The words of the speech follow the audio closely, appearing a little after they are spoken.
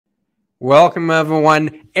Welcome,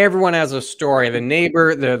 everyone. Everyone has a story. The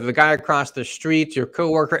neighbor, the guy across the street, your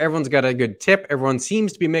coworker, everyone's got a good tip. Everyone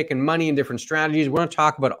seems to be making money in different strategies. We're going to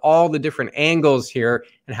talk about all the different angles here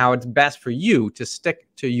and how it's best for you to stick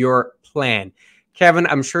to your plan. Kevin,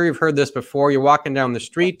 I'm sure you've heard this before. You're walking down the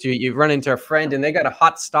street, you run into a friend, and they got a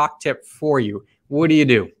hot stock tip for you. What do you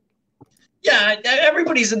do? Yeah,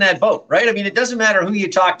 everybody's in that boat, right? I mean, it doesn't matter who you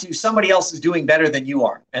talk to. Somebody else is doing better than you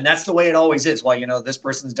are. And that's the way it always is. Well, this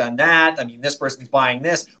person's done that. I mean, this person's buying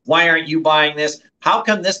this. Why aren't you buying this? How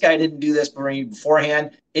come this guy didn't do this for you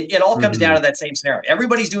beforehand? It all comes down to that same scenario.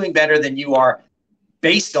 Everybody's doing better than you are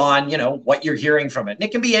based on, what you're hearing from it. And it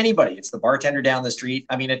can be anybody. It's the bartender down the street.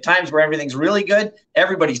 I mean, at times where everything's really good,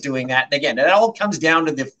 everybody's doing that. And again, it all comes down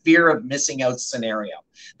to the fear of missing out scenario.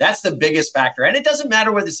 That's the biggest factor. And it doesn't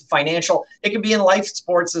matter whether it's financial, it can be in life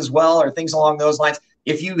sports as well, or things along those lines.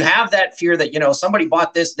 If you have that fear that, somebody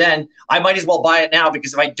bought this, then I might as well buy it now,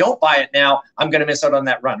 because if I don't buy it now, I'm going to miss out on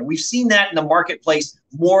that run. And we've seen that in the marketplace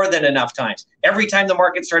more than enough times. Every time the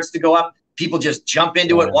market starts to go up, people just jump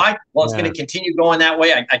into it. Why? Well, it's going to continue going that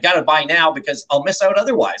way. I got to buy now because I'll miss out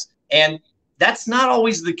otherwise. And that's not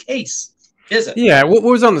always the case, is it? Yeah. What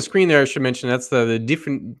was on the screen there, I should mention, that's the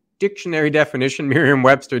different dictionary definition,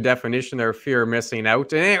 Merriam-Webster definition there, fear of missing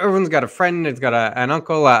out. And everyone's got a friend, it's got an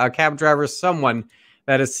uncle, a cab driver, someone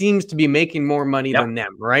that seems to be making more money than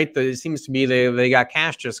them, right? It seems to be they got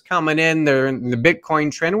cash just coming in. They're in the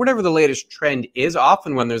Bitcoin trend, whatever the latest trend is.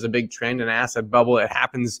 Often when there's a big trend, an asset bubble, it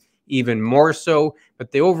happens even more so.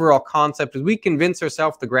 But the overall concept is we convince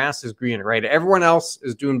ourselves the grass is greener, right? Everyone else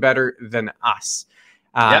is doing better than us.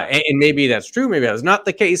 And maybe that's true, maybe that's not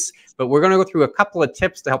the case, but we're going to go through a couple of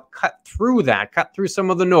tips to help cut through some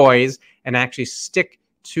of the noise and actually stick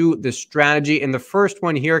to the strategy. And the first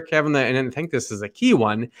one here, Kevin, and I think this is a key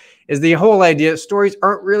one, is the whole idea stories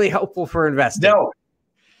aren't really helpful for investing.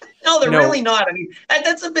 No, they're really not. I mean,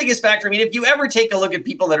 that's the biggest factor. I mean, if you ever take a look at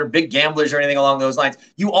people that are big gamblers or anything along those lines,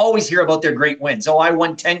 you always hear about their great wins. Oh, I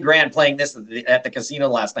won 10 grand playing this at the casino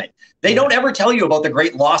last night. They don't ever tell you about the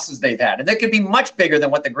great losses they've had. And that could be much bigger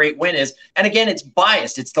than what the great win is. And again, it's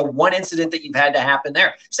biased. It's the one incident that you've had to happen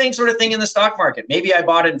there. Same sort of thing in the stock market. Maybe I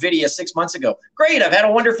bought NVIDIA 6 months ago. Great, I've had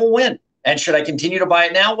a wonderful win. And should I continue to buy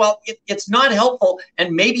it now? Well, it's not helpful.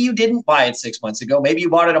 And maybe you didn't buy it 6 months ago. Maybe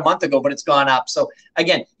you bought it a month ago, but it's gone up. So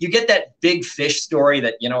again, you get that big fish story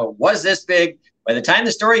that, it was this big. By the time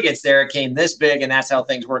the story gets there, it came this big, and that's how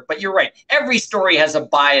things work. But you're right. Every story has a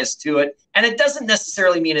bias to it. And it doesn't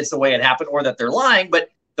necessarily mean it's the way it happened or that they're lying. But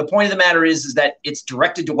the point of the matter is that it's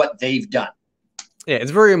directed to what they've done. Yeah,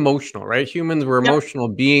 it's very emotional, right? Humans, we're emotional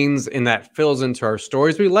beings, and that fills into our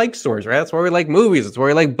stories. We like stories, right? That's why we like movies. That's why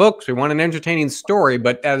we like books. We want an entertaining story,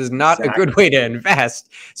 but that is not a good way to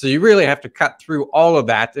invest. So you really have to cut through all of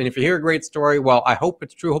that. And if you hear a great story, well, I hope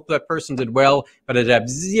it's true. Hope that person did well, but it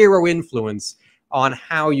has zero influence on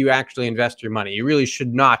how you actually invest your money. You really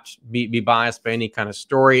should not be biased by any kind of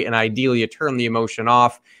story. And ideally, you turn the emotion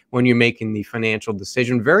off when you're making the financial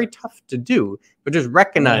decision. Very tough to do, but just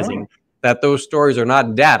recognizing that those stories are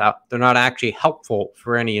not data. They're not actually helpful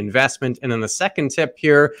for any investment. And then the second tip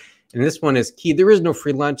here, and this one is key, there is no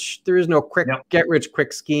free lunch. There is no quick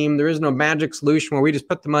get-rich-quick scheme. There is no magic solution where we just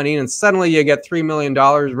put the money in and suddenly you get $3 million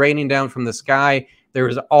raining down from the sky. There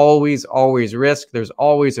is always risk. There's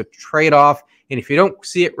always a trade-off. And if you don't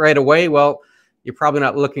see it right away, well, you're probably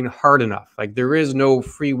not looking hard enough. Like, there is no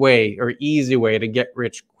free way or easy way to get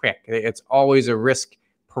rich quick. It's always a risk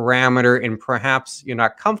parameter, and perhaps you're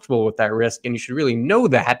not comfortable with that risk, and you should really know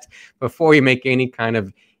that before you make any kind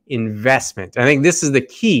of investment. I think this is the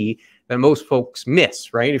key that most folks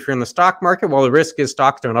miss, right? If you're in the stock market, well, the risk is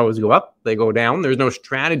stocks don't always go up, they go down. There's no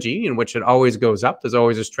strategy in which it always goes up. There's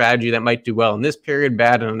always a strategy that might do well in this period,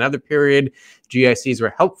 bad in another period. GICs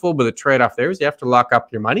are helpful, but the trade-off there is you have to lock up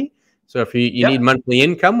your money. So if you need monthly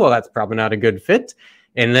income, well, that's probably not a good fit.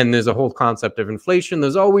 And then there's a whole concept of inflation.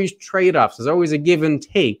 There's always trade-offs. There's always a give and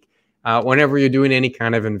take whenever you're doing any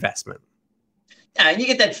kind of investment. Yeah, and you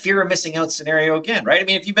get that fear of missing out scenario again, right? I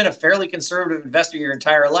mean, if you've been a fairly conservative investor your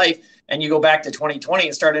entire life and you go back to 2020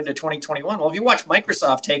 and start into 2021, well, if you watch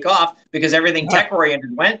Microsoft take off because everything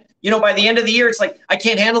tech-oriented went, by the end of the year, it's like, I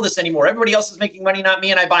can't handle this anymore. Everybody else is making money, not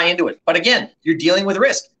me, and I buy into it. But again, you're dealing with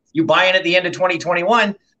risk. You buy in at the end of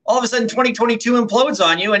 2021, all of a sudden 2022 implodes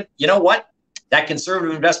on you, and you know what? That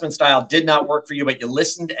conservative investment style did not work for you, but you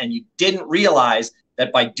listened and you didn't realize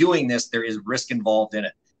that by doing this, there is risk involved in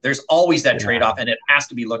it. There's always that trade-off, and it has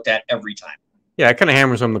to be looked at every time. Yeah, it kind of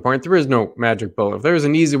hammers home the point. There is no magic bullet. If there was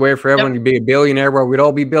an easy way for everyone Yep. to be a billionaire, well, we'd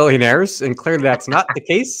all be billionaires. And clearly that's not the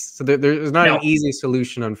case. So there's not an No. easy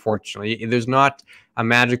solution, unfortunately. There's not a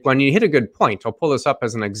magic one. You hit a good point. I'll pull this up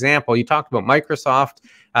as an example. You talked about Microsoft.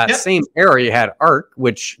 Yep. Same era, you had ARC,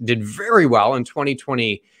 which did very well in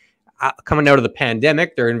 2020. Coming out of the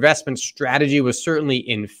pandemic, their investment strategy was certainly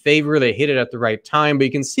in favor. They hit it at the right time, but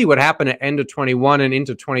you can see what happened at end of 21 and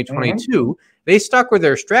into 2022. They stuck with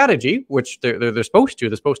their strategy, which they're supposed to.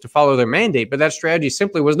 They're supposed to follow their mandate, but that strategy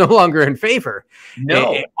simply was no longer in favor.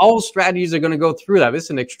 No. All strategies are going to go through that. This is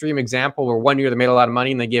an extreme example where one year they made a lot of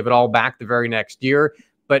money and they gave it all back the very next year.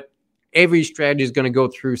 But every strategy is going to go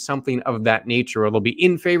through something of that nature. It'll be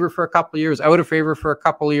in favor for a couple of years, out of favor for a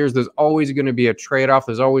couple of years. There's always going to be a trade-off.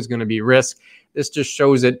 There's always going to be risk. This just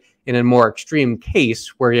shows it in a more extreme case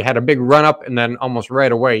where you had a big run-up and then almost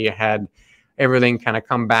right away you had everything kind of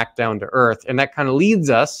come back down to earth. And that kind of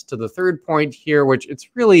leads us to the third point here, which it's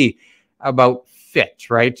really about fit,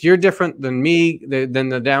 right? You're different than me, than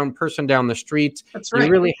the person down the street. That's right.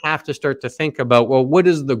 You really have to start to think about, well, what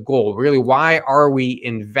is the goal? Really, why are we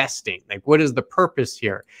investing? Like, what is the purpose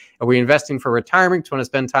here? Are we investing for retirement to want to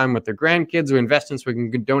spend time with their grandkids? Are we investing so we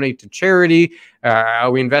can donate to charity?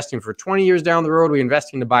 Are we investing for 20 years down the road? Are we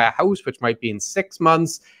investing to buy a house, which might be in 6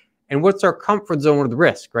 months? And what's our comfort zone with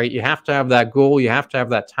risk, right? You have to have that goal. You have to have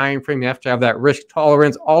that time frame. You have to have that risk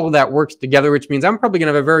tolerance. All of that works together, which means I'm probably going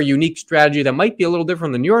to have a very unique strategy that might be a little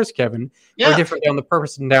different than yours, Kevin, or different than the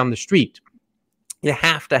person down the street. You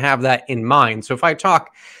have to have that in mind. So if I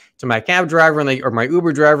talk to my cab driver or my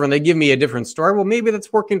Uber driver and they give me a different story, well, maybe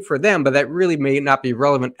that's working for them, but that really may not be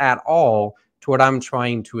relevant at all to what I'm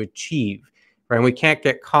trying to achieve, right? And we can't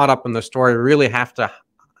get caught up in the story. We really have to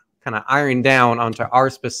kind of iron down onto our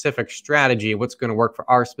specific strategy, what's going to work for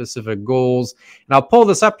our specific goals. And I'll pull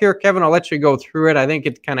this up here, Kevin. I'll let you go through it. I think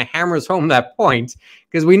it kind of hammers home that point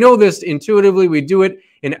because we know this intuitively. We do it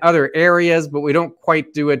in other areas, but we don't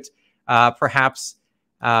quite do it perhaps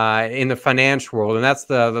in the financial world. And that's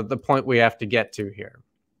the point we have to get to here.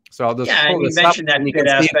 So I'll just pull this up. That fit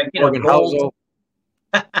aspect, goals.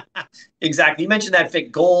 Exactly. You mentioned that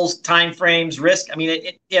fit, goals, time frames, risk. I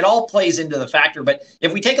mean, it all plays into the factor. But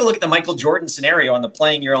if we take a look at the Michael Jordan scenario on the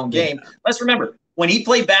playing your own game, let's remember when he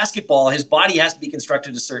played basketball, his body has to be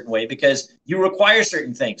constructed a certain way because you require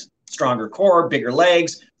certain things: stronger core, bigger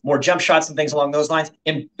legs, more jump shots and things along those lines.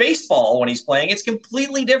 In baseball, when he's playing, it's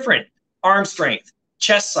completely different. Arm strength,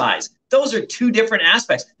 chest size. Those are two different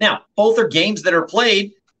aspects. Now, both are games that are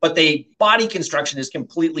played, but the body construction is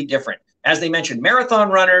completely different. As they mentioned,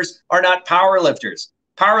 marathon runners are not power lifters.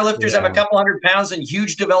 Power lifters have a couple 100 pounds and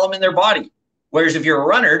huge development in their body. Whereas if you're a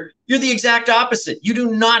runner, you're the exact opposite. You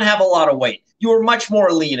do not have a lot of weight. You are much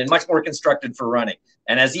more lean and much more constructed for running.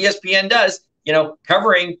 And as ESPN does,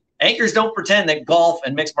 covering, anchors don't pretend that golf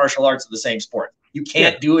and mixed martial arts are the same sport. You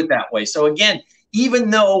can't do it that way. So again,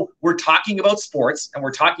 even though we're talking about sports and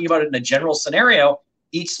we're talking about it in a general scenario,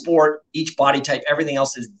 each sport, each body type, everything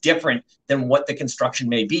else is different than what the construction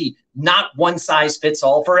may be. Not one size fits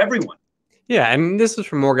all for everyone. Yeah, and this is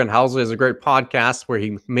from Morgan Housel. It's a great podcast where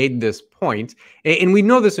he made this point. And we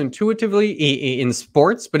know this intuitively in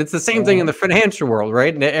sports, but it's the same thing in the financial world,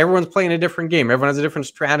 right? And everyone's playing a different game. Everyone has a different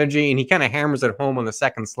strategy. And he kind of hammers it home on the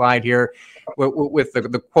second slide here with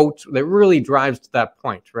the quote that really drives to that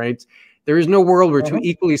point, right? There is no world where two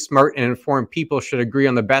equally smart and informed people should agree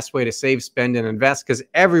on the best way to save, spend, and invest because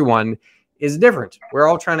everyone is different. We're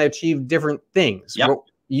all trying to achieve different things. What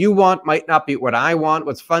you want might not be what I want.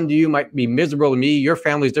 What's fun to you might be miserable to me. Your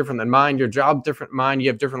family's different than mine. Your job's different than mine. You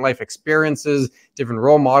have different life experiences, different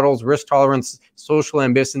role models, risk tolerance, social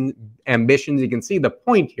ambitions. You can see the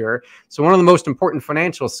point here. So one of the most important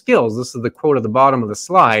financial skills, this is the quote at the bottom of the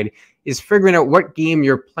slide, is figuring out what game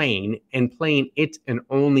you're playing and playing it and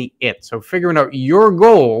only it. So figuring out your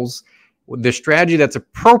goals, the strategy that's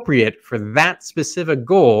appropriate for that specific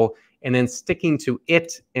goal, and then sticking to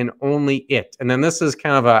it and only it. And then this is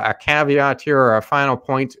kind of a caveat here, or a final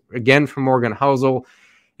point, again, from Morgan Housel.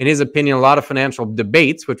 In his opinion, a lot of financial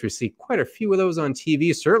debates, which we see quite a few of those on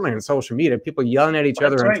TV, certainly on social media, people yelling at each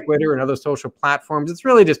other on Twitter and other social platforms. It's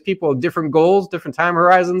really just people with different goals, different time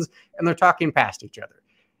horizons, and they're talking past each other.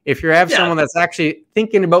 If you have someone that's actually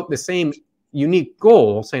thinking about the same unique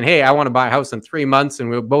goal, saying, hey, I want to buy a house in 3 months, and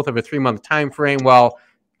we both have a 3-month time frame, well,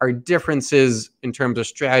 our differences in terms of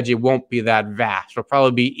strategy won't be that vast. We'll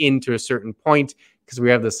probably be into a certain point because we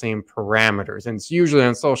have the same parameters. And it's usually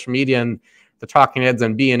on social media and the talking heads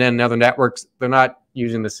on BNN and other networks, they're not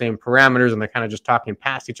using the same parameters and they're kind of just talking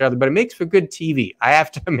past each other, but it makes for good TV. I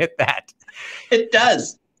have to admit that. It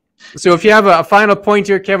does. So if you have a final point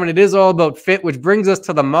here, Kevin, it is all about fit, which brings us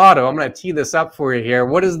to the motto. I'm going to tee this up for you here.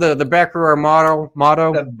 What is the Becker Orr motto?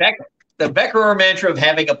 The Becker Orr mantra of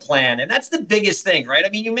having a plan. And that's the biggest thing, right? I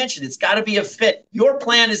mean, you mentioned it's got to be a fit. Your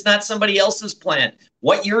plan is not somebody else's plan.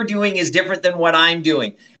 What you're doing is different than what I'm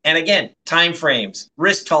doing. And again, time frames,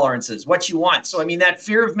 risk tolerances, what you want. So, I mean, that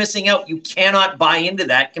fear of missing out, you cannot buy into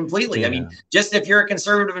that completely. Yeah. I mean, just if you're a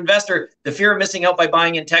conservative investor, the fear of missing out by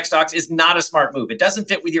buying in tech stocks is not a smart move. It doesn't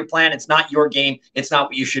fit with your plan. It's not your game. It's not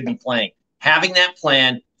what you should be playing. Having that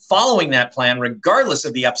plan, following that plan, regardless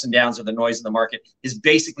of the ups and downs or the noise in the market, is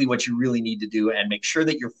basically what you really need to do, and make sure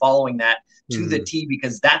that you're following that to the T,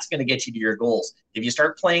 because that's going to get you to your goals. If you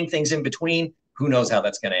start playing things in between, who knows how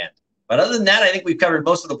that's going to end. But other than that, I think we've covered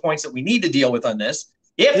most of the points that we need to deal with on this.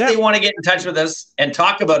 If they want to get in touch with us and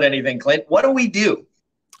talk about anything, Clint, what do we do?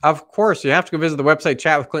 Of course, you have to go visit the website,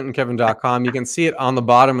 chatwithclintonkevin.com. You can see it on the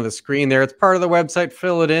bottom of the screen there. It's part of the website.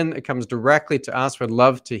 Fill it in. It comes directly to us. We'd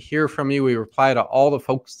love to hear from you. We reply to all the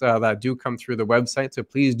folks that do come through the website. So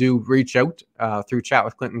please do reach out through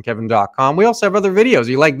chatwithclintonkevin.com. We also have other videos.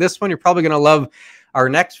 You like this one, you're probably going to love our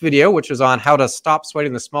next video, which is on how to stop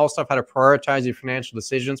sweating the small stuff, how to prioritize your financial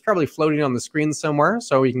decisions, probably floating on the screen somewhere.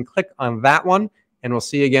 So you can click on that one, and we'll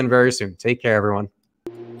see you again very soon. Take care, everyone.